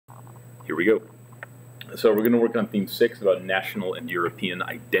Here we go. So we're going to work on theme 6 about national and European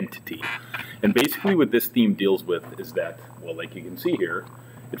identity. And basically what this theme deals with is that, well, like you can see here,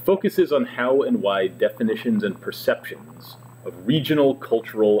 it focuses on how and why definitions and perceptions of regional,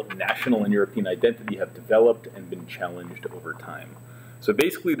 cultural, national, and European identity have developed and been challenged over time. So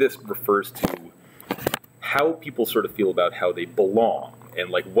basically this refers to how people sort of feel about how they belong and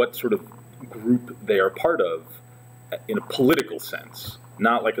like what sort of group they are part of in a political sense,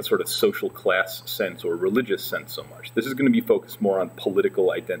 not like a sort of social class sense or religious sense so much. This is going to be focused more on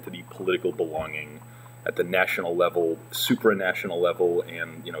political identity, political belonging at the national level, supranational level,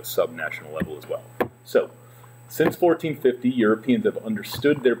 and subnational level as well. So, since 1450, Europeans have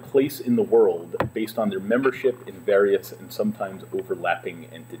understood their place in the world based on their membership in various and sometimes overlapping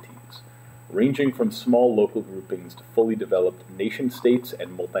entities, ranging from small local groupings to fully developed nation-states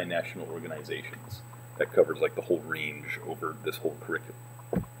and multinational organizations. That covers like the whole range over this whole curriculum.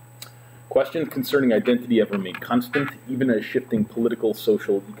 Questions concerning identity have remained constant, even as shifting political,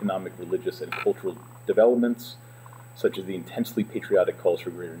 social, economic, religious, and cultural developments, such as the intensely patriotic calls for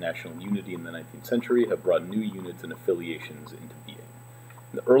greater national unity in the 19th century, have brought new units and affiliations into being.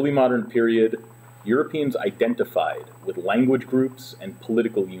 In the early modern period, Europeans identified with language groups and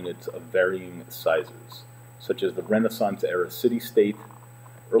political units of varying sizes, such as the Renaissance-era city-state.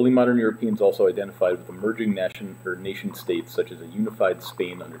 Early modern Europeans also identified with emerging nation-states such as a unified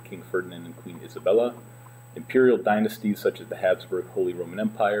Spain under King Ferdinand and Queen Isabella, imperial dynasties such as the Habsburg Holy Roman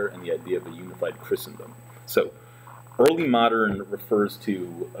Empire, and the idea of a unified Christendom. So, early modern refers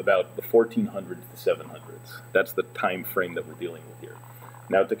to about the 1400s to 700s. That's the time frame that we're dealing with here.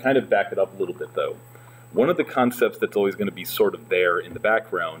 Now, to kind of back it up a little bit, though, one of the concepts that's always going to be sort of there in the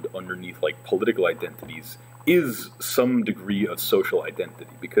background underneath like political identities is some degree of social identity,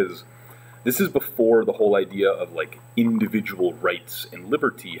 because this is before the whole idea of like individual rights and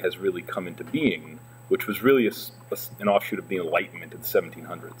liberty has really come into being, which was really an offshoot of the Enlightenment in the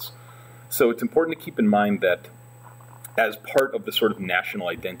 1700s. So it's important to keep in mind that as part of the sort of national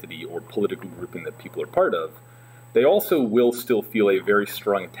identity or political grouping that people are part of, they also will still feel a very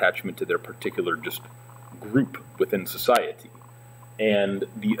strong attachment to their particular just group within society. And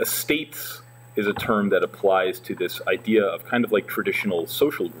the estates is a term that applies to this idea of kind of like traditional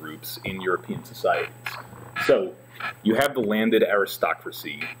social groups in European societies. So you have the landed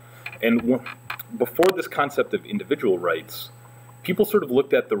aristocracy, and before this concept of individual rights, people sort of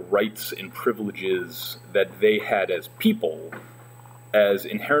looked at the rights and privileges that they had as people as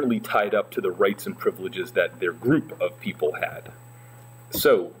inherently tied up to the rights and privileges that their group of people had.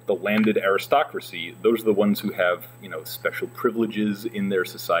 So, the landed aristocracy, those are the ones who have, special privileges in their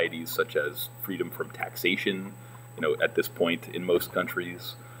societies, such as freedom from taxation, at this point in most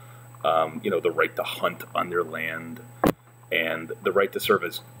countries, the right to hunt on their land, and the right to serve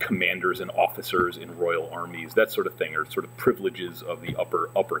as commanders and officers in royal armies, that sort of thing, are sort of privileges of the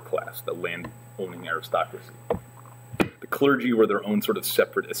upper class, the land-owning aristocracy. The clergy were their own sort of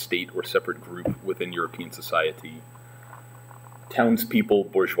separate estate or separate group within European society. Townspeople,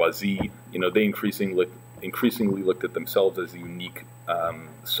 bourgeoisie, they increasingly looked at themselves as a unique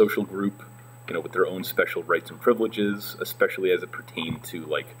social group, with their own special rights and privileges, especially as it pertained to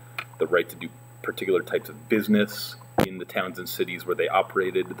like the right to do particular types of business in the towns and cities where they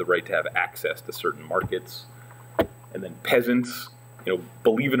operated, the right to have access to certain markets. And then peasants,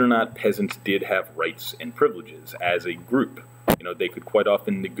 believe it or not, peasants did have rights and privileges as a group. They could quite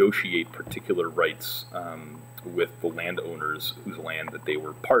often negotiate particular rights with the landowners whose land that they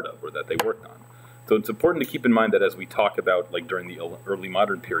were part of or that they worked on. So it's important to keep in mind that as we talk about, like during the early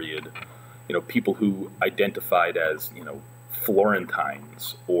modern period, people who identified as,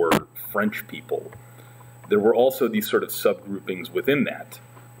 Florentines or French people, there were also these sort of subgroupings within that,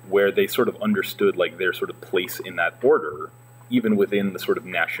 where they sort of understood like their sort of place in that order, even within the sort of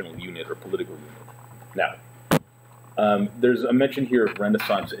national unit or political unit. Now, there's a mention here of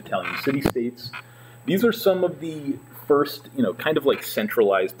Renaissance Italian city-states. These are some of the first, kind of like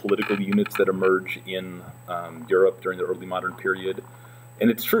centralized political units that emerge in Europe during the early modern period. And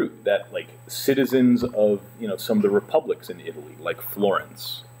it's true that like citizens of, some of the republics in Italy, like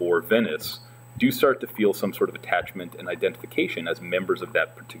Florence or Venice, do start to feel some sort of attachment and identification as members of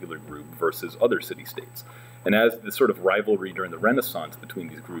that particular group versus other city-states. And as the sort of rivalry during the Renaissance between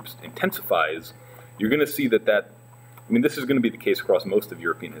these groups intensifies, you're going to see that this is going to be the case across most of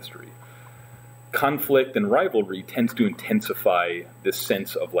European history. Conflict and rivalry tends to intensify this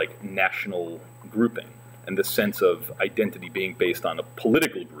sense of like national grouping and the sense of identity being based on a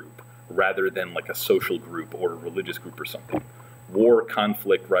political group rather than like a social group or a religious group or something. War,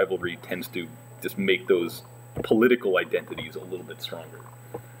 conflict, rivalry tends to just make those political identities a little bit stronger.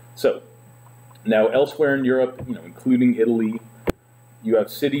 So Now, elsewhere in Europe, including Italy, you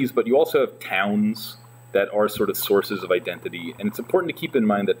have cities, but you also have towns that are sort of sources of identity. And it's important to keep in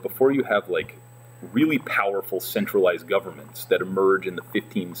mind that before you have like really powerful centralized governments that emerge in the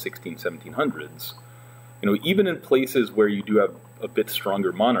 15, 16, 1700s, even in places where you do have a bit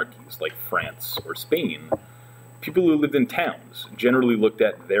stronger monarchies like France or Spain, people who lived in towns generally looked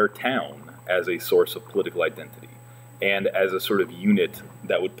at their town as a source of political identity and as a sort of unit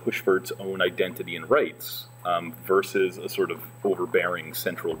that would push for its own identity and rights versus a sort of overbearing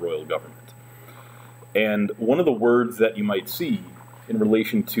central royal government. And one of the words that you might see in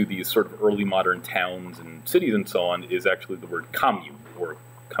relation to these sort of early modern towns and cities and so on is actually the word commune or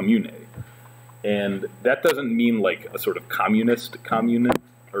commune. And that doesn't mean like a sort of communist commune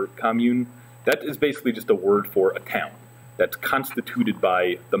or commune. That is basically just a word for a town that's constituted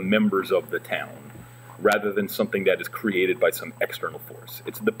by the members of the town rather than something that is created by some external force.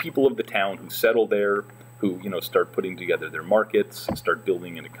 It's the people of the town who settle there, who start putting together their markets, start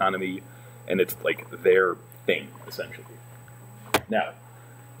building an economy, and it's like their thing, essentially. Now,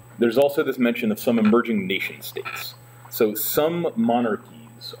 there's also this mention of some emerging nation states. So some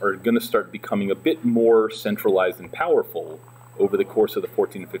monarchies are going to start becoming a bit more centralized and powerful over the course of the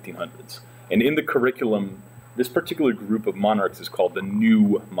 14 and 1500s. And in the curriculum, this particular group of monarchs is called the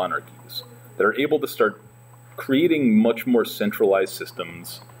new monarchies, that are able to start creating much more centralized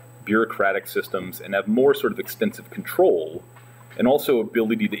systems, bureaucratic systems, and have more sort of extensive control, and also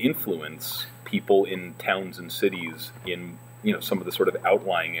ability to influence people in towns and cities in some of the sort of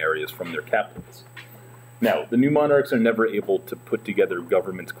outlying areas from their capitals. Now, the new monarchs are never able to put together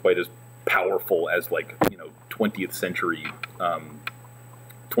governments quite as powerful as 20th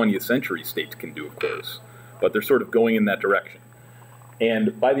century states can do, of course, but they're sort of going in that direction.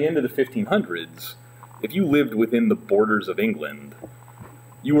 And by the end of the 1500s, if you lived within the borders of England,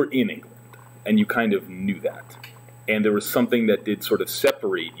 you were in England, and you kind of knew that. And there was something that did sort of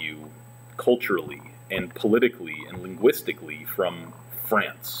separate you culturally and politically and linguistically from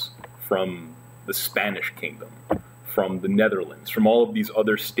France, from the Spanish kingdom, from the Netherlands, from all of these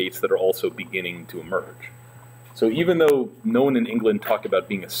other states that are also beginning to emerge. So even though no one in England talked about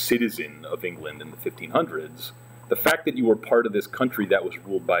being a citizen of England in the 1500s, the fact that you were part of this country that was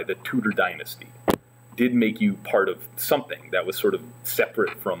ruled by the Tudor dynasty did make you part of something that was sort of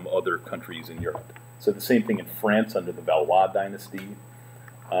separate from other countries in Europe. So the same thing in France under the Valois dynasty.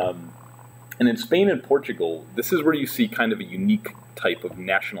 And in Spain and Portugal, this is where you see kind of a unique type of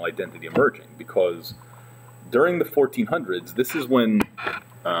national identity emerging, because during the 1400s, this is when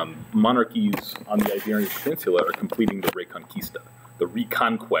monarchies on the Iberian Peninsula are completing the Reconquista, the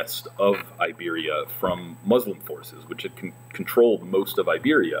reconquest of Iberia from Muslim forces, which had controlled most of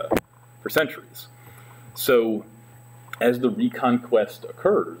Iberia for centuries. So as the reconquest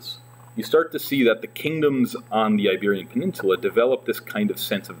occurs, you start to see that the kingdoms on the Iberian Peninsula develop this kind of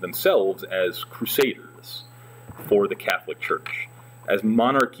sense of themselves as crusaders for the Catholic Church, as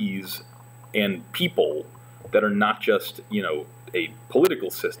monarchies and people that are not just, a political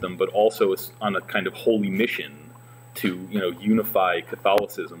system, but also on a kind of holy mission to, unify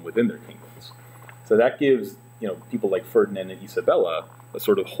Catholicism within their kingdoms. So that gives, people like Ferdinand and Isabella a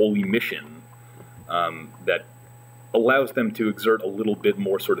sort of holy mission that allows them to exert a little bit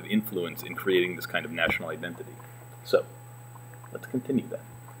more sort of influence in creating this kind of national identity. So, let's continue that.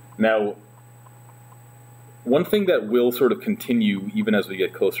 Now, one thing that will sort of continue even as we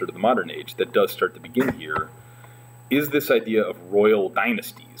get closer to the modern age, that does start to begin here, is this idea of royal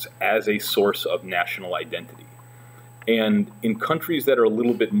dynasties as a source of national identity. And in countries that are a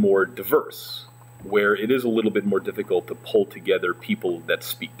little bit more diverse, where it is a little bit more difficult to pull together people that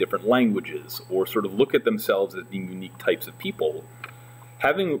speak different languages or sort of look at themselves as being unique types of people,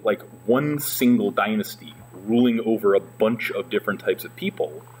 having like one single dynasty ruling over a bunch of different types of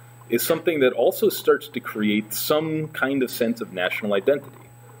people is something that also starts to create some kind of sense of national identity.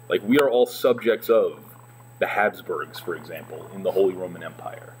 Like, we are all subjects of the Habsburgs, for example, in the Holy Roman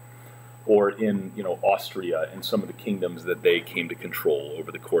Empire, or in Austria and some of the kingdoms that they came to control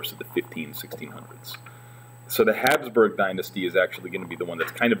over the course of the 1600s. So the Habsburg dynasty is actually going to be the one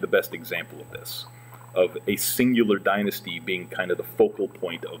that's kind of the best example of this, of a singular dynasty being kind of the focal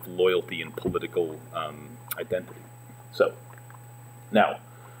point of loyalty and political identity. So, now,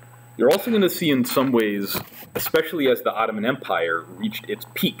 you're also going to see in some ways, especially as the Ottoman Empire reached its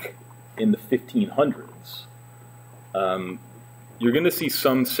peak in the 1500s, you're going to see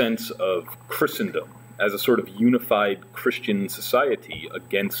some sense of Christendom as a sort of unified Christian society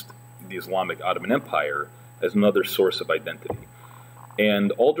against the Islamic Ottoman Empire as another source of identity.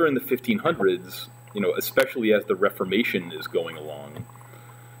 And all during the 1500s, especially as the Reformation is going along,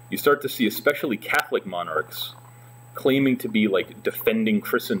 you start to see especially Catholic monarchs claiming to be like defending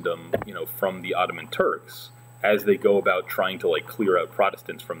Christendom, from the Ottoman Turks, as they go about trying to like clear out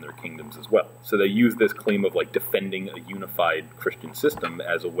Protestants from their kingdoms as well. So they use this claim of like defending a unified Christian system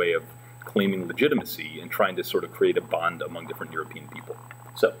as a way of claiming legitimacy and trying to sort of create a bond among different European people.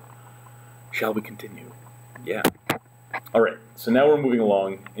 So, shall we continue? Yeah. All right, so now we're moving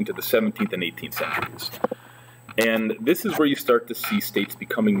along into the 17th and 18th centuries. And this is where you start to see states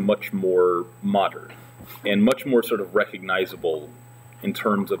becoming much more modern and much more sort of recognizable in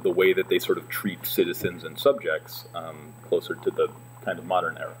terms of the way that they sort of treat citizens and subjects, closer to the kind of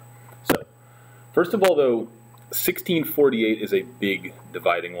modern era. So, first of all, though, 1648 is a big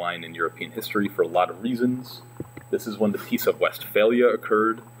dividing line in European history for a lot of reasons. This is when the Peace of Westphalia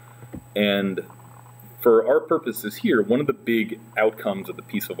occurred, and for our purposes here, one of the big outcomes of the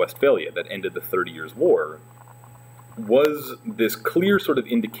Peace of Westphalia that ended the 30 Years' War was this clear sort of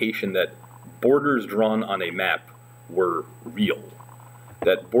indication that borders drawn on a map were real.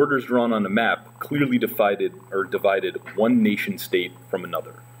 That borders drawn on a map clearly divided one nation state from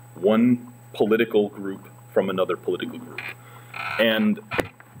another, one political group from another political group. And,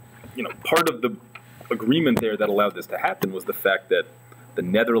 part of the agreement there that allowed this to happen was the fact that the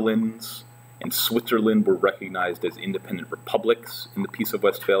Netherlands and Switzerland were recognized as independent republics in the Peace of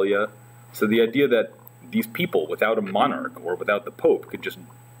Westphalia. So the idea that these people, without a monarch or without the Pope, could just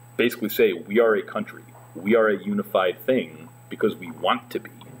basically say, we are a country, we are a unified thing because we want to be,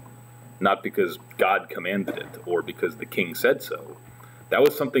 not because God commanded it or because the king said so. That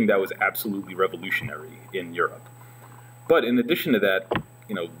was something that was absolutely revolutionary in Europe. But in addition to that,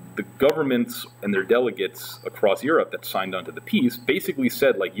 the governments and their delegates across Europe that signed onto the peace basically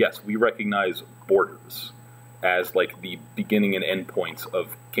said, like, yes, we recognize borders as like the beginning and end points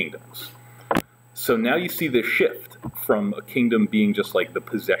of kingdoms. So now you see this shift from a kingdom being just like the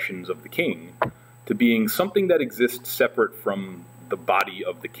possessions of the king to being something that exists separate from the body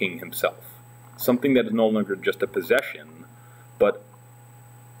of the king himself. Something that is no longer just a possession, but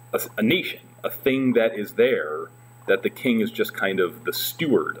a nation, a thing that is there that the king is just kind of the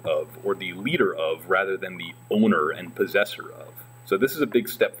steward of or the leader of rather than the owner and possessor of. So this is a big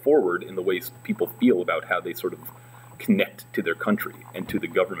step forward in the ways people feel about how they sort of connect to their country and to the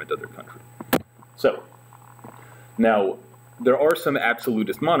government of their country. So, now, there are some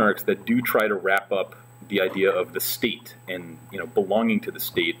absolutist monarchs that do try to wrap up the idea of the state and, belonging to the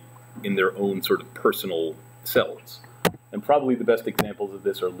state in their own sort of personal selves. And probably the best examples of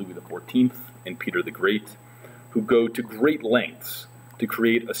this are Louis XIV and Peter the Great, who go to great lengths to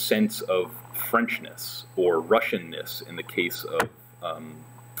create a sense of Frenchness or Russianness in the case of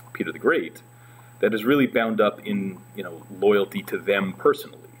Peter the Great that is really bound up in, loyalty to them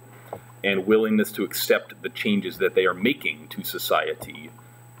personally and willingness to accept the changes that they are making to society,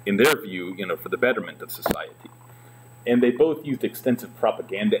 in their view, for the betterment of society. And they both used extensive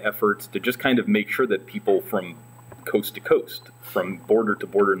propaganda efforts to just kind of make sure that people from coast to coast, from border to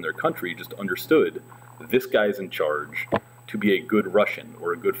border in their country, just understood this guy's in charge. To be a good Russian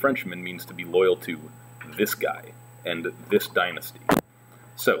or a good Frenchman means to be loyal to this guy and this dynasty.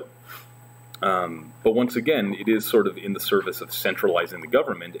 So, but once again, it is sort of in the service of centralizing the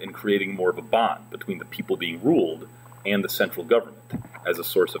government and creating more of a bond between the people being ruled and the central government as a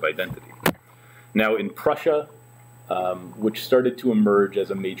source of identity. Now, in Prussia, which started to emerge as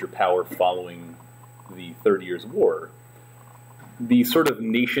a major power following the 30 Years' War, the sort of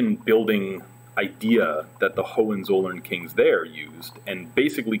nation-building idea that the Hohenzollern kings there used and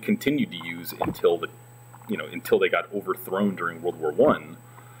basically continued to use until they got overthrown during World War I,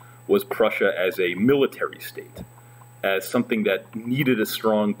 was Prussia as a military state, as something that needed a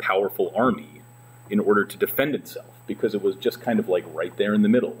strong, powerful army in order to defend itself, because it was just kind of like right there in the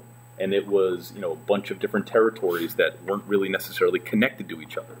middle, and it was, a bunch of different territories that weren't really necessarily connected to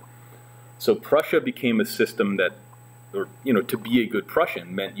each other. So Prussia became a system that, to be a good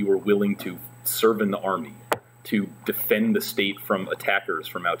Prussian meant you were willing to serve in the army, to defend the state from attackers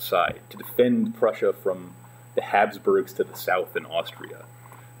from outside, to defend Prussia from the Habsburgs to the south in Austria.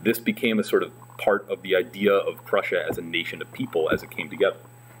 This became a sort of part of the idea of Prussia as a nation of people as it came together.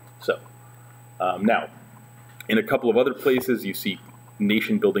 So, now, in a couple of other places, you see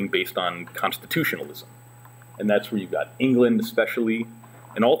nation building based on constitutionalism. And that's where you've got England especially,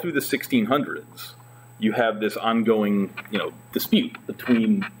 and all through the 1600s, you have this ongoing, dispute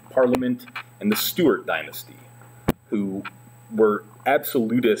between Parliament and the Stuart dynasty, who were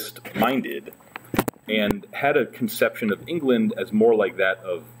absolutist-minded and had a conception of England as more like that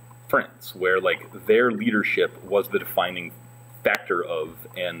of France, where like their leadership was the defining factor of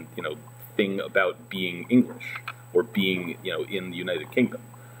and thing about being English or being in the United Kingdom.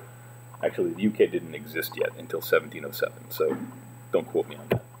 Actually, the UK didn't exist yet until 1707, so don't quote me on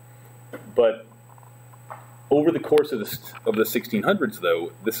that. But over the course of the 1600s,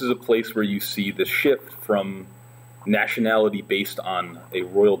 though, this is a place where you see the shift from nationality based on a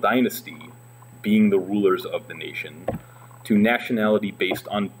royal dynasty being the rulers of the nation to nationality based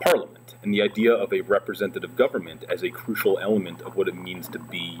on parliament and the idea of a representative government as a crucial element of what it means to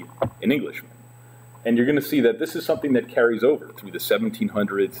be an Englishman. And you're going to see that this is something that carries over through the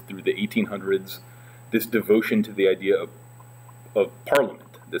 1700s, through the 1800s, this devotion to the idea of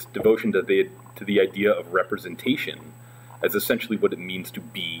parliament, this devotion to the idea of representation as essentially what it means to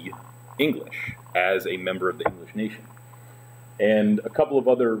be English, as a member of the English nation. And a couple of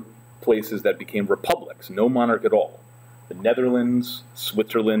other places that became republics, no monarch at all. The Netherlands,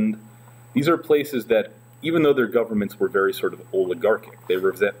 Switzerland, these are places that, even though their governments were very sort of oligarchic, they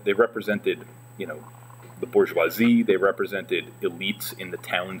represented, the bourgeoisie, they represented elites in the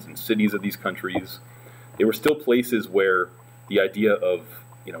towns and cities of these countries. They were still places where the idea of,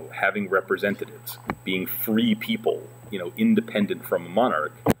 having representatives, being free people, independent from a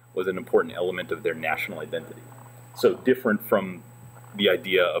monarch, was an important element of their national identity. So different from the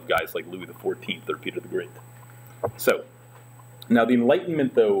idea of guys like Louis XIV or Peter the Great. So, now the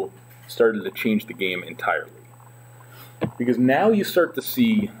Enlightenment, though, started to change the game entirely. Because now you start to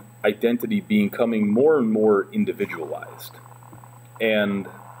see identity becoming more and more individualized. And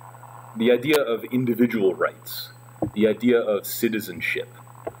the idea of individual rights, the idea of citizenship,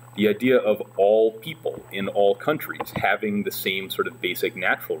 the idea of all people in all countries having the same sort of basic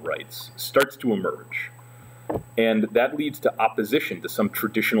natural rights starts to emerge. And that leads to opposition to some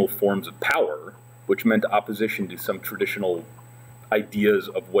traditional forms of power, which meant opposition to some traditional ideas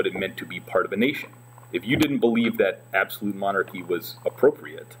of what it meant to be part of a nation. If you didn't believe that absolute monarchy was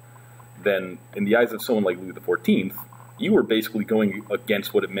appropriate, then in the eyes of someone like Louis XIV, you were basically going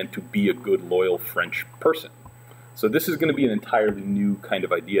against what it meant to be a good, loyal French person. So this is going to be an entirely new kind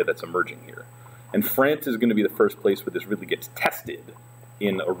of idea that's emerging here. And France is going to be the first place where this really gets tested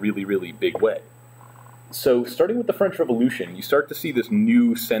in a really, really big way. So starting with the French Revolution, you start to see this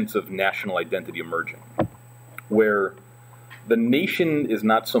new sense of national identity emerging, where the nation is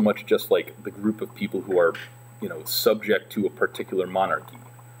not so much just like the group of people who are, subject to a particular monarchy.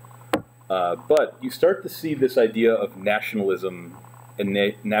 But you start to see this idea of nationalism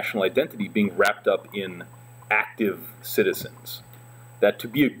and national identity being wrapped up in active citizens. That to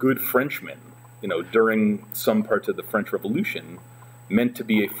be a good Frenchman, during some parts of the French Revolution, meant to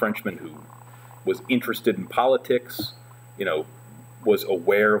be a Frenchman who was interested in politics, was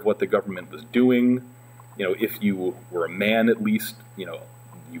aware of what the government was doing. If you were a man at least,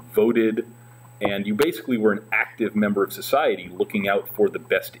 you voted, and you basically were an active member of society looking out for the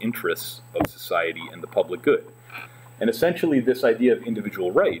best interests of society and the public good. And essentially this idea of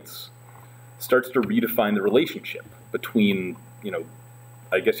individual rights starts to redefine the relationship between,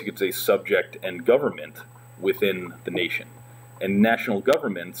 I guess you could say subject and government within the nation. And national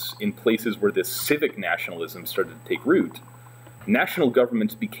governments, in places where this civic nationalism started to take root, national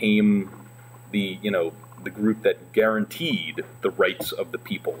governments became the group that guaranteed the rights of the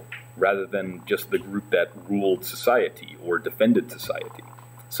people, rather than just the group that ruled society or defended society.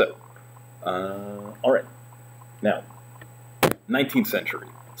 So, all right. Now, 19th century.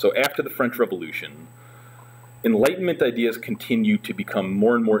 So after the French Revolution, Enlightenment ideas continue to become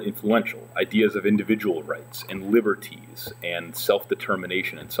more and more influential, ideas of individual rights and liberties and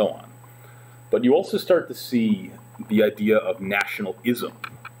self-determination and so on. But you also start to see the idea of nationalism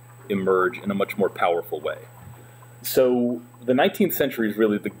emerge in a much more powerful way. So the 19th century is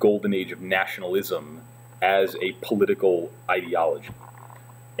really the golden age of nationalism as a political ideology.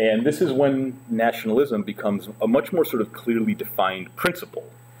 And this is when nationalism becomes a much more sort of clearly defined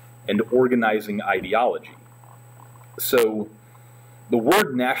principle and organizing ideology. So the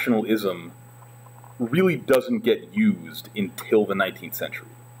word nationalism really doesn't get used until the 19th century.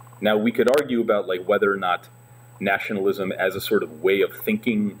 Now, we could argue about whether or not nationalism as a sort of way of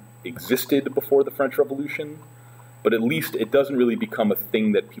thinking existed before the French Revolution, but at least it doesn't really become a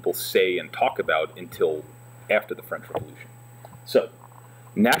thing that people say and talk about until after the French Revolution. So,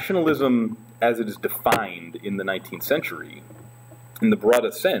 nationalism as it is defined in the 19th century, in the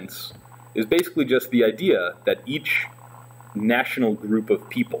broadest sense, is basically just the idea that each national group of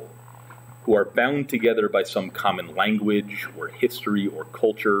people who are bound together by some common language or history or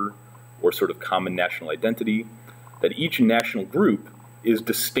culture or sort of common national identity, that each national group is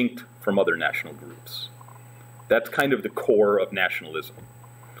distinct from other national groups. That's kind of the core of nationalism.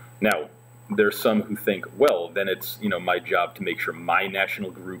 Now, there's some who think, well, then it's, my job to make sure my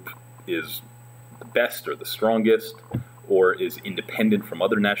national group is the best or the strongest, or is independent from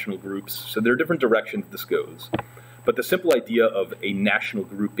other national groups. So there are different directions this goes. But the simple idea of a national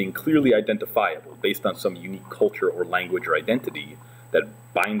group being clearly identifiable based on some unique culture or language or identity that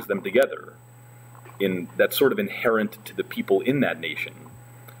binds them together, that's sort of inherent to the people in that nation,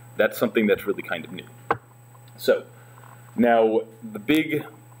 that's something that's really kind of new. So now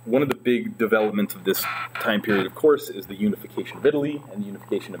one of the big developments of this time period, of course, is the unification of Italy and the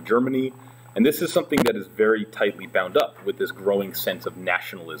unification of Germany. And this is something that is very tightly bound up with this growing sense of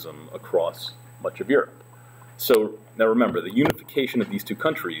nationalism across much of Europe. So now remember, the unification of these two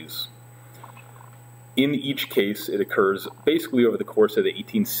countries, in each case, it occurs basically over the course of the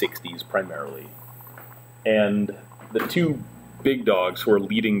 1860s primarily. And the two big dogs who are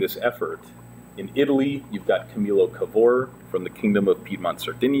leading this effort, in Italy, you've got Camillo Cavour from the Kingdom of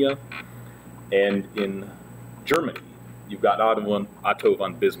Piedmont-Sardinia, and in Germany, you've got Otto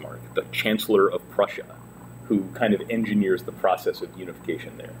von Bismarck, the Chancellor of Prussia, who kind of engineers the process of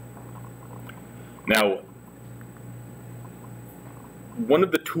unification there. Now, one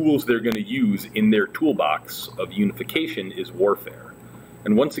of the tools they're going to use in their toolbox of unification is warfare.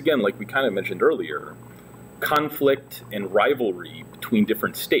 And once again, like we kind of mentioned earlier, conflict and rivalry between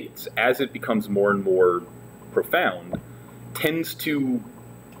different states, as it becomes more and more profound, tends to,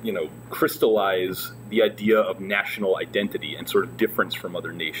 crystallize the idea of national identity and sort of difference from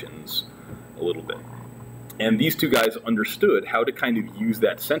other nations a little bit. And these two guys understood how to kind of use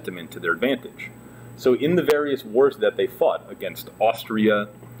that sentiment to their advantage. So in the various wars that they fought against Austria,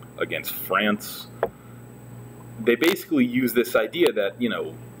 against France, they basically use this idea that,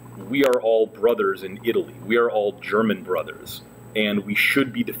 we are all brothers in Italy. We are all German brothers, and we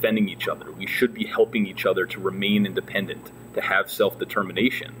should be defending each other. We should be helping each other to remain independent, to have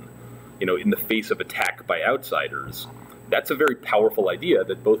self-determination, in the face of attack by outsiders. That's a very powerful idea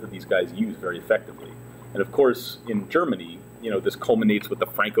that both of these guys use very effectively. And of course, in Germany, this culminates with the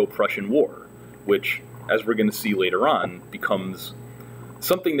Franco-Prussian War, which, as we're going to see later on, becomes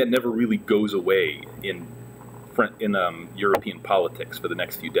something that never really goes away in European politics for the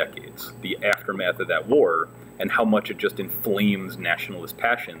next few decades. The aftermath of that war and how much it just inflames nationalist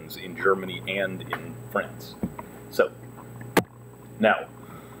passions in Germany and in France. So, now,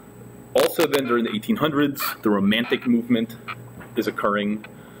 also then during the 1800s, the Romantic movement is occurring,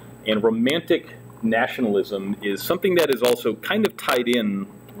 and Romantic nationalism is something that is also kind of tied in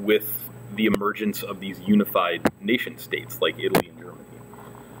with the emergence of these unified nation states like Italy and Germany.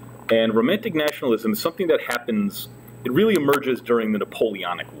 And Romantic nationalism is something that happens, it really emerges during the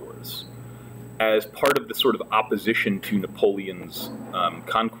Napoleonic Wars as part of the sort of opposition to Napoleon's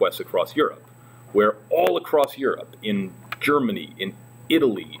conquests across Europe, where all across Europe, in Germany, in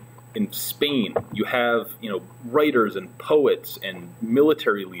Italy, in Spain, you have writers and poets and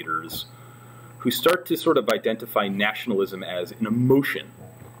military leaders who start to sort of identify nationalism as an emotion,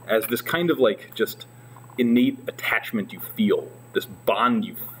 as this kind of just innate attachment you feel, this bond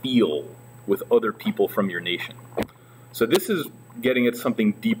you feel with other people from your nation. So this is getting at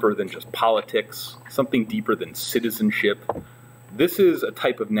something deeper than just politics, something deeper than citizenship. This is a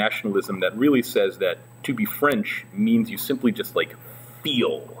type of nationalism that really says that to be French means you simply just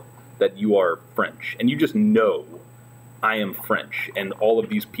feel that you are French, and you just know I am French, and all of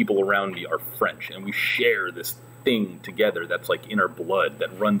these people around me are French, and we share this thing together that's in our blood,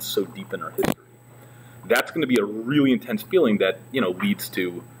 that runs so deep in our history. That's going to be a really intense feeling that, leads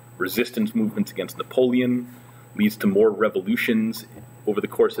to resistance movements against Napoleon, leads to more revolutions over the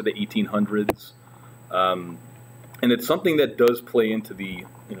course of the 1800s. And it's something that does play into the,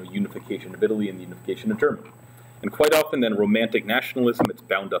 unification of Italy and the unification of Germany. And quite often then Romantic nationalism, it's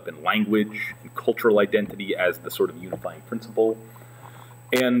bound up in language and cultural identity as the sort of unifying principle.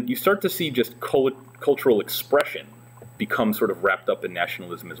 And you start to see just cultural expression become sort of wrapped up in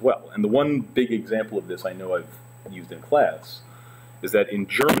nationalism as well. And the one big example of this I know I've used in class is that in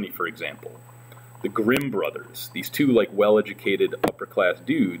Germany, for example, the Grimm brothers, these two well-educated upper-class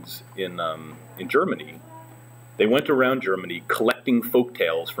dudes in Germany, they went around Germany collecting folk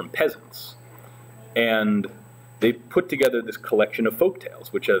tales from peasants. And they put together this collection of folk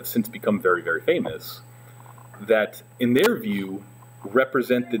tales, which have since become very, very famous, that in their view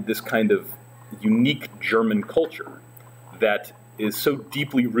represented this kind of unique German culture that is so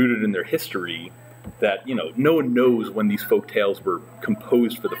deeply rooted in their history that, no one knows when these folk tales were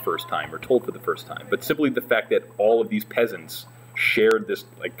composed for the first time or told for the first time. But simply the fact that all of these peasants shared this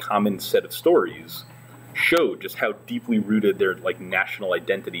common set of stories showed just how deeply rooted their national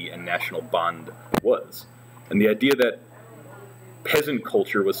identity and national bond was. And the idea that peasant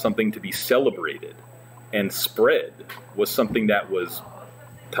culture was something to be celebrated and spread was something that was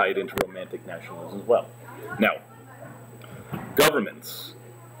tied into Romantic nationalism as well. Now, governments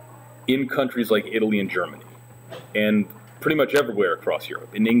in countries like Italy and Germany, and pretty much everywhere across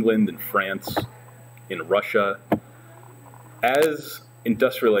Europe, in England, in France, in Russia, as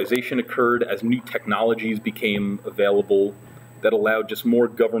industrialization occurred, as new technologies became available that allowed just more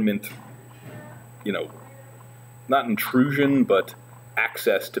government, not intrusion, but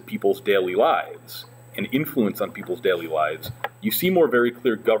access to people's daily lives and influence on people's daily lives, you see more very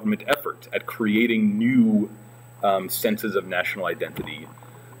clear government efforts at creating new senses of national identity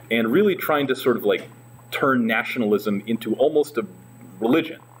and really trying to sort of like turn nationalism into almost a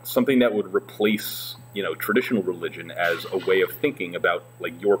religion, something that would replace, traditional religion as a way of thinking about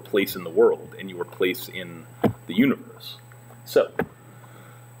like your place in the world and your place in the universe. So,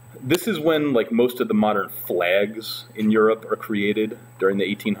 this is when like most of the modern flags in Europe are created during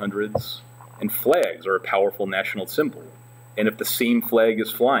the 1800s, and flags are a powerful national symbol. And if the same flag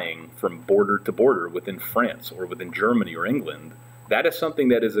is flying from border to border within France or within Germany or England, that is something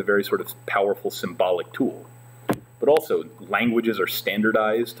that is a very sort of powerful symbolic tool. But also, languages are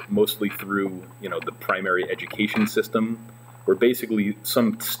standardized mostly through, the primary education system, where basically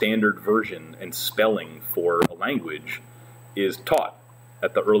some standard version and spelling for a language is taught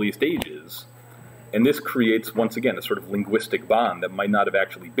at the earliest ages. And this creates, once again, a sort of linguistic bond that might not have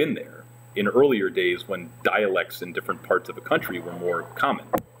actually been there in earlier days when dialects in different parts of a country were more common.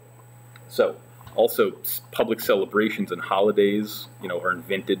 So, also, public celebrations and holidays, are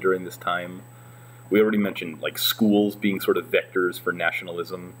invented during this time. We already mentioned, like, schools being sort of vectors for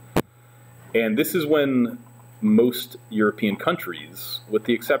nationalism. And this is when most European countries, with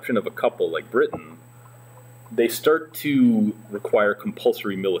the exception of a couple like Britain, they start to require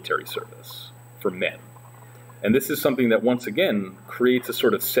compulsory military service for men. And this is something that, once again, creates a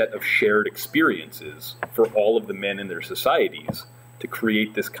sort of set of shared experiences for all of the men in their societies to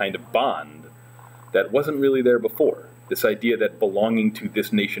create this kind of bond that wasn't really there before. This idea that belonging to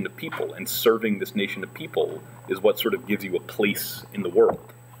this nation of people and serving this nation of people is what sort of gives you a place in the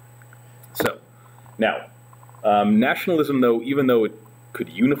world. So, now, nationalism, though, even though it could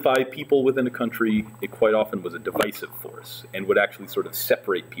unify people within a country, it quite often was a divisive force and would actually sort of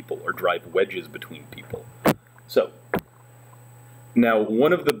separate people or drive wedges between people. So, now,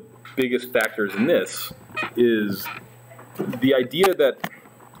 one of the biggest factors in this is the idea that,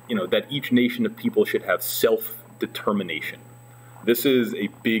 that each nation of people should have self-determination. This is a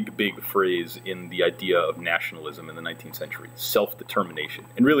big, big phrase in the idea of nationalism in the 19th century, self-determination,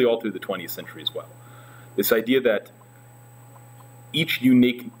 and really all through the 20th century as well. This idea that each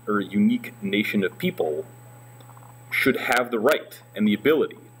unique nation of people should have the right and the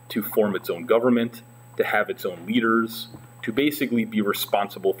ability to form its own government, to have its own leaders, to basically be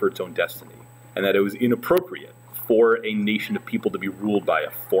responsible for its own destiny, and that it was inappropriate for a nation of people to be ruled by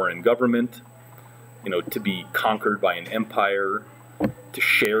a foreign government, to be conquered by an empire, to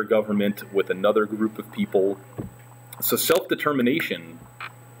share government with another group of people. So self-determination,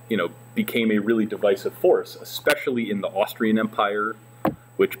 became a really divisive force, especially in the Austrian Empire,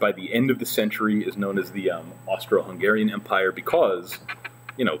 which by the end of the century is known as the Austro-Hungarian Empire because,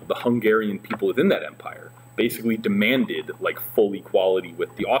 the Hungarian people within that empire basically demanded like full equality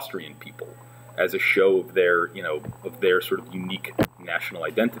with the Austrian people as a show of their, of their sort of unique national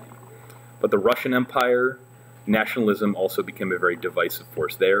identity. But the Russian Empire, nationalism also became a very divisive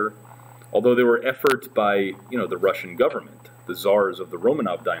force there, although there were efforts by, the Russian government, the czars of the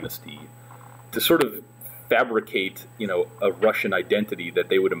Romanov dynasty, to sort of fabricate, a Russian identity that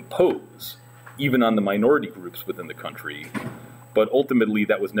they would impose, even on the minority groups within the country, but ultimately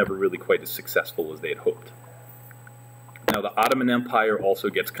that was never really quite as successful as they had hoped. Now, the Ottoman Empire also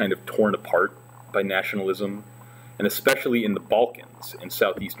gets kind of torn apart by nationalism, and especially in the Balkans, in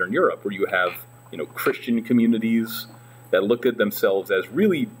southeastern Europe, where you have, Christian communities that looked at themselves as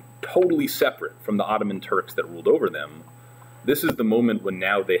really totally separate from the Ottoman Turks that ruled over them. This is the moment when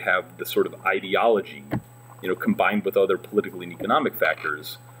now they have the sort of ideology, combined with other political and economic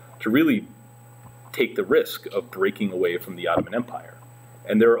factors, to really take the risk of breaking away from the Ottoman Empire.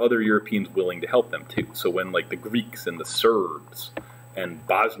 And there are other Europeans willing to help them too. So when like the Greeks and the Serbs and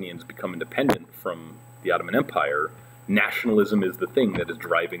Bosnians become independent from the Ottoman Empire, nationalism is the thing that is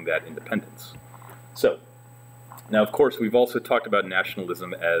driving that independence. So, now of course we've also talked about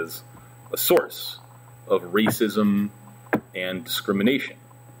nationalism as a source of racism and discrimination.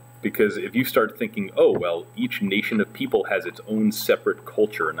 Because if you start thinking, oh, well, each nation of people has its own separate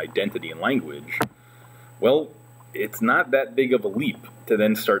culture and identity and language, well, it's not that big of a leap to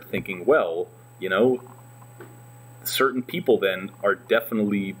then start thinking, well, certain people then are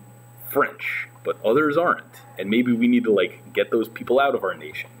definitely French, but others aren't. And maybe we need to, get those people out of our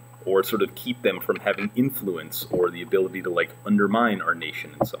nation. or sort of keep them from having influence or the ability to like undermine our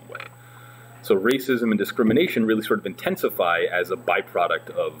nation in some way. So racism and discrimination really sort of intensify as a byproduct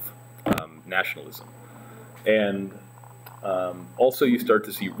of nationalism. And also you start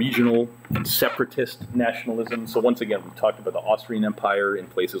to see regional and separatist nationalism. So once again, we talked about the Austrian Empire in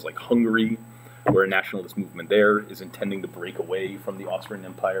places like Hungary, where a nationalist movement there is intending to break away from the Austrian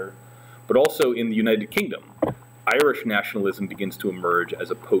Empire. But also in the United Kingdom, Irish nationalism begins to emerge as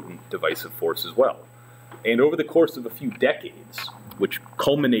a potent divisive force as well. And over the course of a few decades, which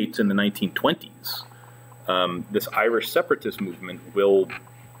culminates in the 1920s, this Irish separatist movement will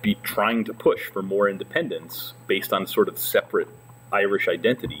be trying to push for more independence based on sort of separate Irish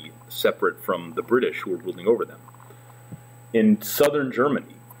identity, separate from the British who were ruling over them. In southern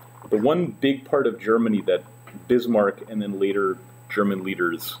Germany, the one big part of Germany that Bismarck and then later German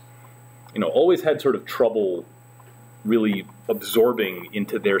leaders, always had sort of trouble really absorbing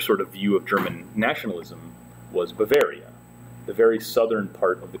into their sort of view of German nationalism was Bavaria, the very southern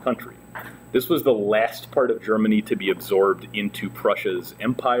part of the country. This was the last part of Germany to be absorbed into Prussia's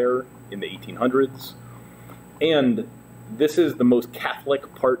empire in the 1800s. And this is the most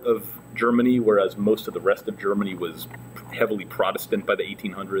Catholic part of Germany, whereas most of the rest of Germany was heavily Protestant by the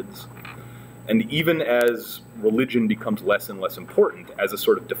 1800s. And even as religion becomes less and less important as a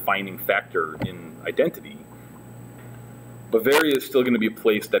sort of defining factor in identity, Bavaria is still going to be a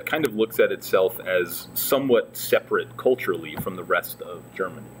place that kind of looks at itself as somewhat separate culturally from the rest of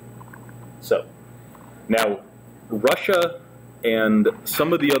Germany. So, now, Russia and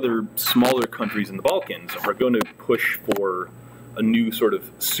some of the other smaller countries in the Balkans are going to push for a new sort of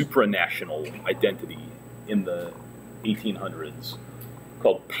supranational identity in the 1800s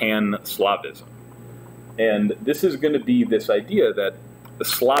called Pan-Slavism. And this is going to be this idea that the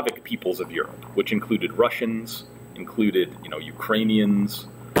Slavic peoples of Europe, which included Russians, included, Ukrainians,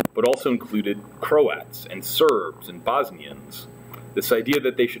 but also included Croats and Serbs and Bosnians, this idea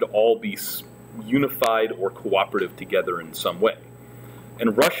that they should all be unified or cooperative together in some way.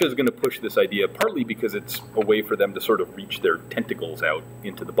 And Russia is going to push this idea partly because it's a way for them to sort of reach their tentacles out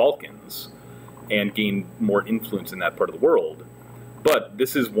into the Balkans and gain more influence in that part of the world. But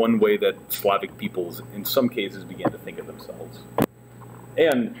this is one way that Slavic peoples, in some cases, began to think of themselves.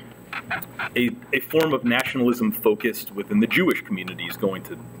 And a form of nationalism focused within the Jewish community is going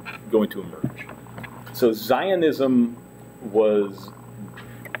to emerge. So Zionism was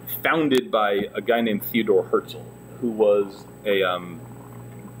founded by a guy named Theodor Herzl, who was a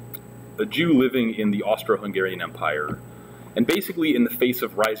Jew living in the Austro-Hungarian Empire, and basically in the face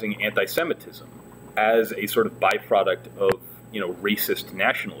of rising anti-Semitism as a sort of byproduct of racist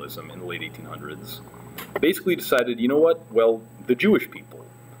nationalism in the late 1800s, basically decided, well, the Jewish people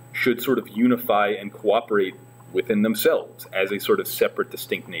should sort of unify and cooperate within themselves as a sort of separate,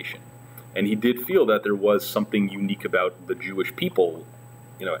 distinct nation. And he did feel that there was something unique about the Jewish people,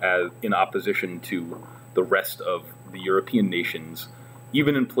 as in opposition to the rest of the European nations,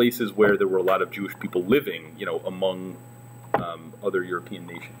 even in places where there were a lot of Jewish people living, among other European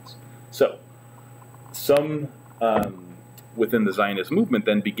nations. So, some within the Zionist movement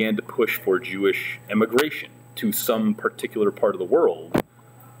then began to push for Jewish emigration to some particular part of the world,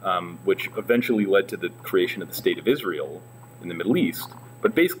 which eventually led to the creation of the State of Israel in the Middle East,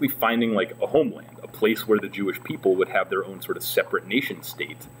 but basically finding like a homeland, a place where the Jewish people would have their own sort of separate nation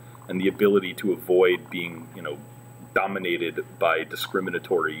state and the ability to avoid being, dominated by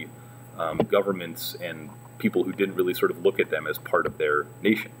discriminatory governments and people who didn't really sort of look at them as part of their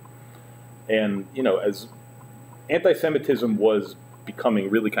nation. And, as anti-Semitism was becoming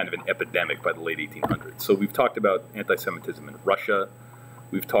really kind of an epidemic by the late 1800s. So we've talked about anti-Semitism in Russia.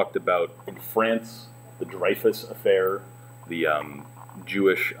 We've talked about, in France, the Dreyfus Affair, the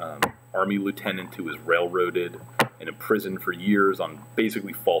Jewish army lieutenant who was railroaded and imprisoned for years on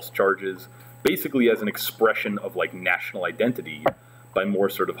basically false charges, basically as an expression of like national identity by more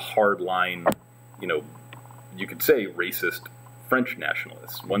sort of hardline, you could say racist French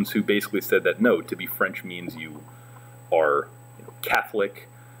nationalists, ones who basically said that no, to be French means you are Catholic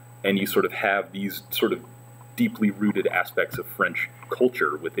and you sort of have these sort of deeply rooted aspects of French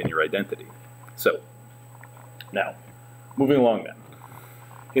culture within your identity. So, now, moving along then.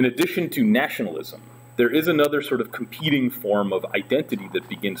 In addition to nationalism, there is another sort of competing form of identity that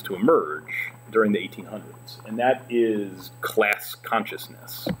begins to emerge during the 1800s, and that is class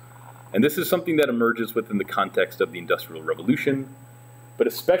consciousness. And this is something that emerges within the context of the Industrial Revolution, but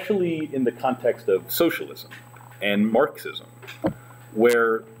especially in the context of socialism and Marxism,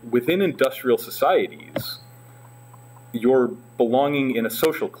 where within industrial societies, you're belonging in a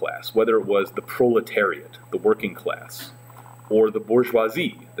social class, whether it was the proletariat, the working class, or the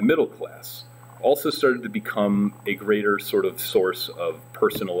bourgeoisie, the middle class, also started to become a greater sort of source of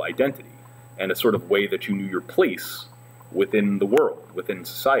personal identity and a sort of way that you knew your place within the world, within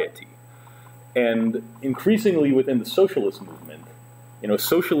society. And increasingly within the socialist movement,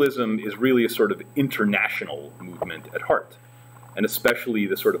 socialism is really a sort of international movement at heart, and especially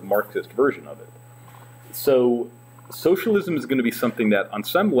the sort of Marxist version of it. So socialism is going to be something that on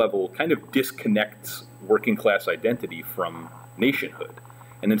some level kind of disconnects working class identity from nationhood,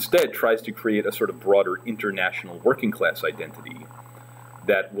 and instead tries to create a sort of broader international working class identity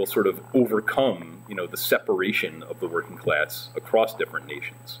that will sort of overcome, the separation of the working class across different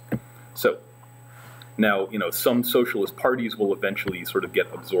nations. So now, some socialist parties will eventually sort of get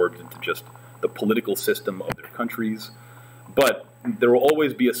absorbed into just the political system of their countries, but there will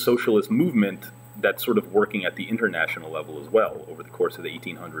always be a socialist movement that's sort of working at the international level as well over the course of the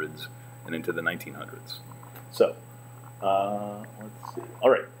 1800s and into the 1900s. So, let's see.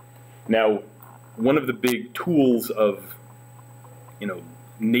 All right. Now, one of the big tools of,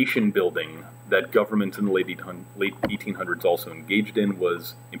 nation building that governments in the late 1800s also engaged in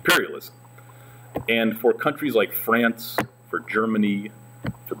was imperialism. And for countries like France, for Germany,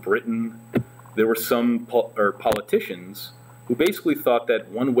 for Britain, there were some politicians who basically thought that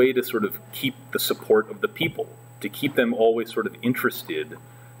one way to sort of keep the support of the people, to keep them always sort of interested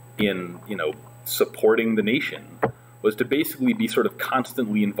in, supporting the nation, was to basically be sort of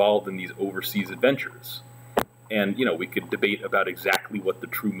constantly involved in these overseas adventures. And, we could debate about exactly what the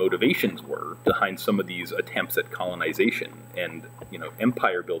true motivations were behind some of these attempts at colonization and,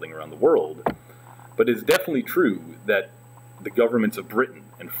 empire building around the world. But it's definitely true that the governments of Britain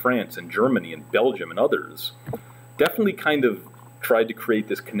and France and Germany and Belgium and others definitely kind of tried to create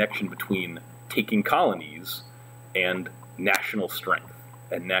this connection between taking colonies and national strength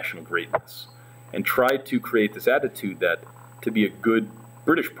and national greatness, and tried to create this attitude that to be a good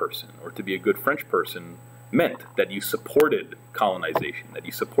British person or to be a good French person meant that you supported colonization, that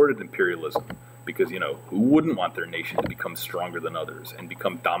you supported imperialism, because, who wouldn't want their nation to become stronger than others and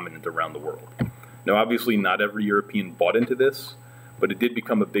become dominant around the world? Now, obviously, not every European bought into this, but it did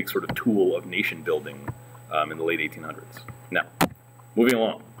become a big sort of tool of nation building in the late 1800s. Now, moving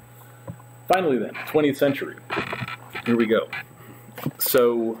along. Finally then, 20th century. Here we go.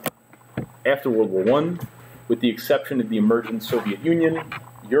 So, after World War I, with the exception of the emergent Soviet Union,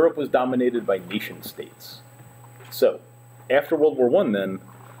 Europe was dominated by nation-states. So, after World War I then,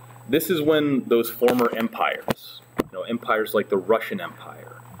 this is when those former empires, empires like the Russian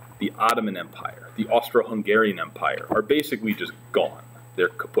Empire, the Ottoman Empire, the Austro-Hungarian Empire, are basically just gone. They're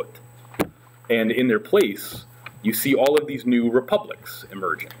kaput. And in their place, you see all of these new republics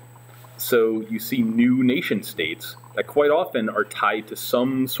emerging. So you see new nation-states that quite often are tied to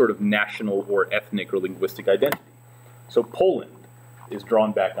some sort of national or ethnic or linguistic identity. So Poland is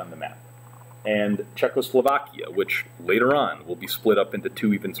drawn back on the map. And Czechoslovakia, which later on will be split up into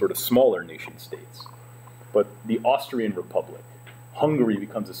two even sort of smaller nation-states. But the Austrian Republic, Hungary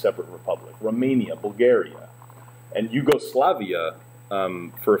becomes a separate republic, Romania, Bulgaria, and Yugoslavia,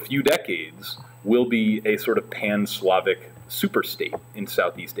 for a few decades, will be a sort of pan-Slavic superstate in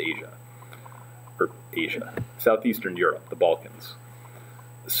Southeast Asia, or Southeastern Europe, the Balkans.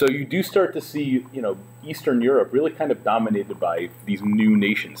 So you do start to see, Eastern Europe really kind of dominated by these new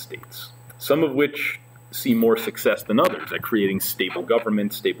nation-states, some of which see more success than others at creating stable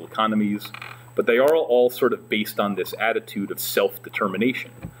governments, stable economies, but they are all sort of based on this attitude of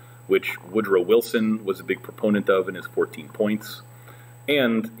self-determination, which Woodrow Wilson was a big proponent of in his 14 points,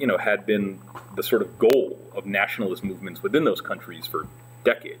 and, had been the sort of goal of nationalist movements within those countries for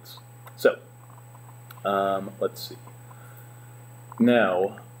decades. So, let's see.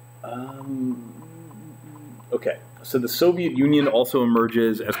 Now, okay, so the Soviet Union also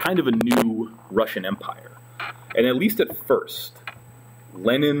emerges as kind of a new Russian empire. And at least at first,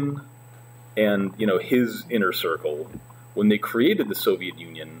 Lenin and, his inner circle, when they created the Soviet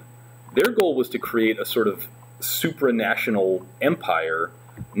Union, their goal was to create a sort of supranational empire,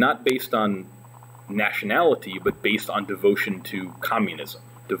 not based on nationality, but based on devotion to communism,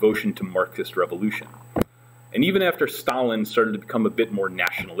 devotion to Marxist revolution. And even after Stalin started to become a bit more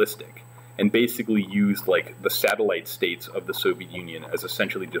nationalistic and basically used like the satellite states of the Soviet Union as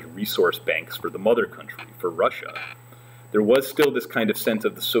essentially just resource banks for the mother country, for Russia, there was still this kind of sense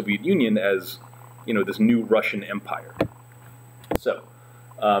of the Soviet Union as, this new Russian empire. So,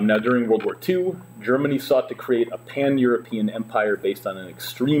 now during World War II, Germany sought to create a pan-European empire based on an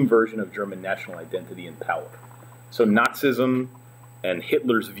extreme version of German national identity and power. So Nazism and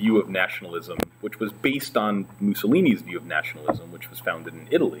Hitler's view of nationalism, which was based on Mussolini's view of nationalism, which was founded in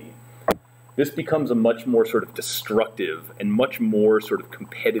Italy, this becomes a much more sort of destructive and much more sort of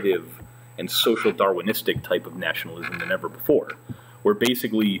competitive and social Darwinistic type of nationalism than ever before, where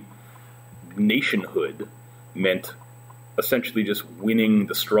basically nationhood meant essentially just winning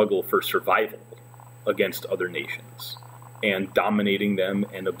the struggle for survival against other nations and dominating them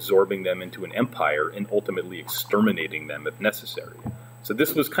and absorbing them into an empire and ultimately exterminating them if necessary. So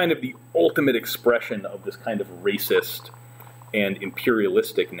this was kind of the ultimate expression of this kind of racist and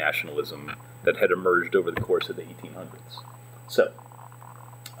imperialistic nationalism that had emerged over the course of the 1800s. So,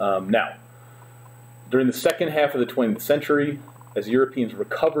 now, during the second half of the 20th century, as Europeans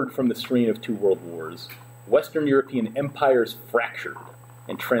recovered from the strain of two world wars, Western European empires fractured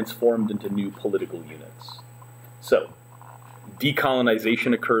and transformed into new political units. So,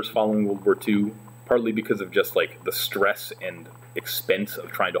 decolonization occurs following World War II, partly because of just like the stress and expense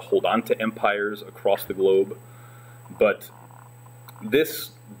of trying to hold on to empires across the globe. But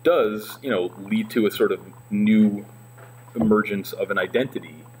this does, lead to a sort of new emergence of an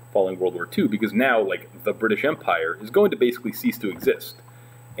identity following World War II, because now, like, the British Empire is going to basically cease to exist.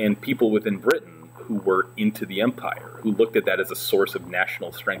 And people within Britain who were into the empire, who looked at that as a source of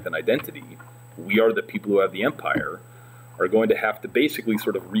national strength and identity, we are the people who have the empire, are going to have to basically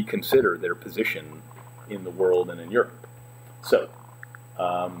sort of reconsider their position in the world and in Europe. So,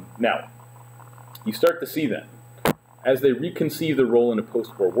 now, you start to see then, as they reconceive their role in a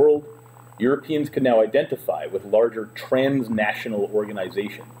post-war world, Europeans can now identify with larger transnational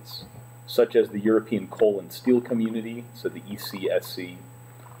organizations, such as the European Coal and Steel Community, so the ECSC,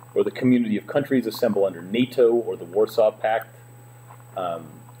 or the Community of Countries assembled under NATO or the Warsaw Pact.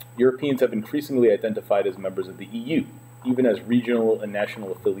 Europeans have increasingly identified as members of the EU, even as regional and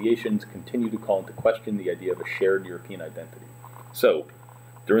national affiliations continue to call into question the idea of a shared European identity. So,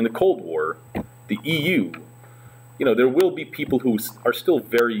 during the Cold War, the EU, there will be people who are still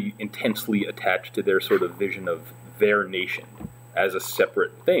very intensely attached to their sort of vision of their nation as a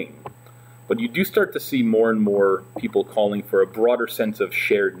separate thing. But you do start to see more and more people calling for a broader sense of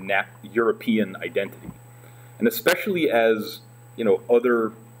shared European identity. And especially as,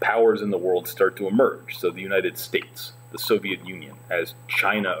 other powers in the world start to emerge. So the United States, the Soviet Union, as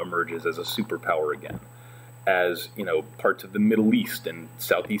China emerges as a superpower again, as, parts of the Middle East and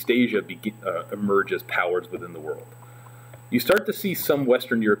Southeast Asia emerge as powers within the world. You start to see some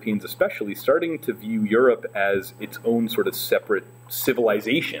Western Europeans especially starting to view Europe as its own sort of separate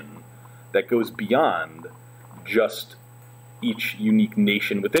civilization that goes beyond just each unique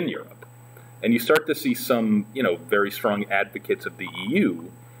nation within Europe. And you start to see some, very strong advocates of the EU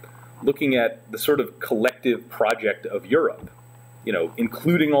looking at the sort of collective project of Europe,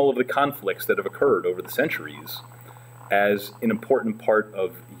 including all of the conflicts that have occurred over the centuries, as an important part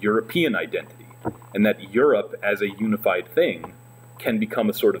of European identity, and that Europe as a unified thing can become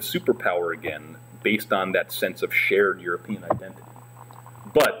a sort of superpower again based on that sense of shared European identity.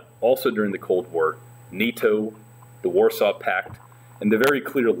 But also during the Cold War, NATO, the Warsaw Pact, and the very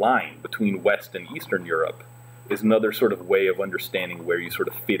clear line between West and Eastern Europe is another sort of way of understanding where you sort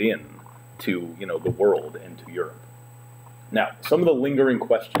of fit in to, the world and to Europe. Now, some of the lingering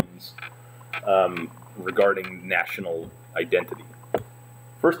questions regarding national identity.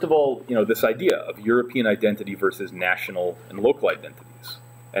 First of all, this idea of European identity versus national and local identities.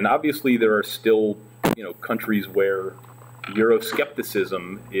 And obviously there are still, countries where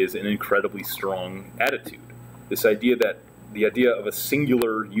Euroscepticism is an incredibly strong attitude. This idea that the idea of a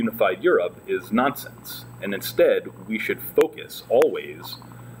singular unified Europe is nonsense. And instead, we should focus always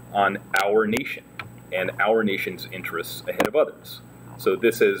on our nation and our nation's interests ahead of others. So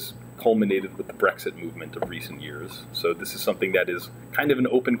this has culminated with the Brexit movement of recent years. So this is something that is kind of an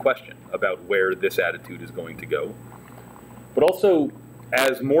open question about where this attitude is going to go. But also,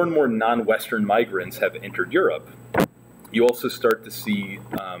 as more and more non-Western migrants have entered Europe, you also start to see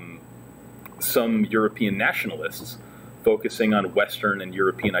some European nationalists focusing on Western and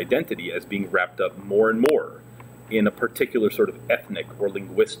European identity as being wrapped up more and more in a particular sort of ethnic or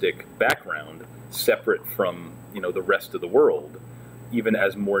linguistic background separate from, the rest of the world, even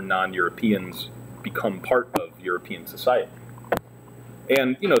as more non-Europeans become part of European society.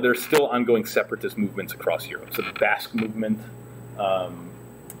 And, there's still ongoing separatist movements across Europe. So the Basque movement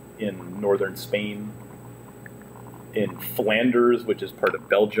in northern Spain, in Flanders, which is part of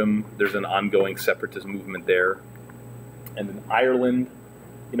Belgium, there's an ongoing separatist movement there. And in Ireland,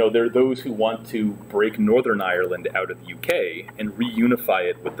 there are those who want to break Northern Ireland out of the UK and reunify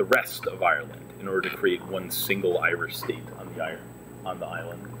it with the rest of Ireland in order to create one single Irish state on the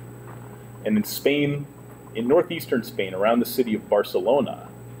island. And in Spain, in northeastern Spain, around the city of Barcelona,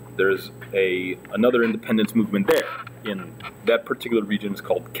 there's another independence movement there. In that particular region is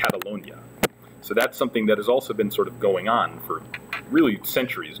called Catalonia. So that's something that has also been sort of going on for really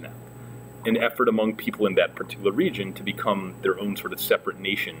centuries now. An effort among people in that particular region to become their own sort of separate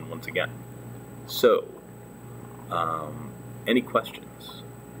nation once again. So, any questions?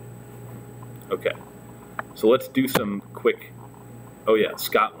 Okay, so let's do some quick, oh yeah,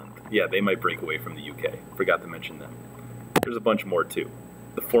 Scotland. Yeah, they might break away from the UK. Forgot to mention them. There's a bunch more too.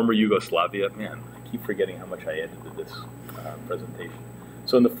 The former Yugoslavia, man, I keep forgetting how much I added to this presentation.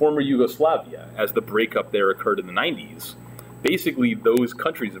 So in the former Yugoslavia, as the breakup there occurred in the 90s, basically those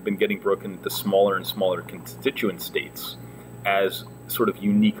countries have been getting broken into smaller and smaller constituent states as sort of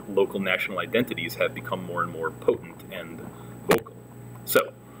unique local national identities have become more and more potent and vocal.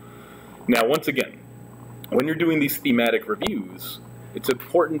 So, now once again, when you're doing these thematic reviews, it's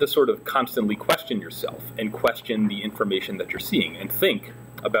important to sort of constantly question yourself and question the information that you're seeing and think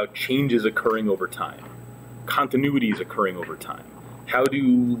about changes occurring over time, continuities occurring over time. How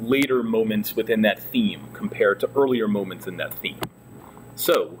do later moments within that theme compare to earlier moments in that theme?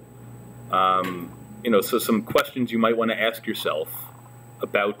 So, so some questions you might want to ask yourself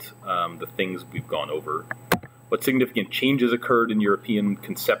about the things we've gone over. What significant changes occurred in European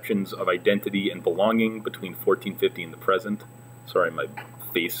conceptions of identity and belonging between 1450 and the present? Sorry, my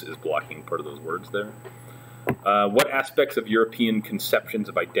face is blocking part of those words there. What aspects of European conceptions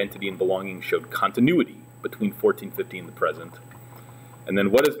of identity and belonging showed continuity between 1450 and the present? And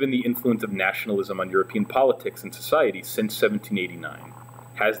then what has been the influence of nationalism on European politics and society since 1789?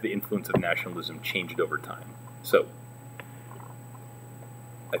 Has the influence of nationalism changed over time? So,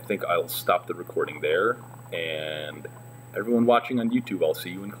 I think I'll stop the recording there, and everyone watching on YouTube, I'll see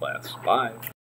you in class. Bye.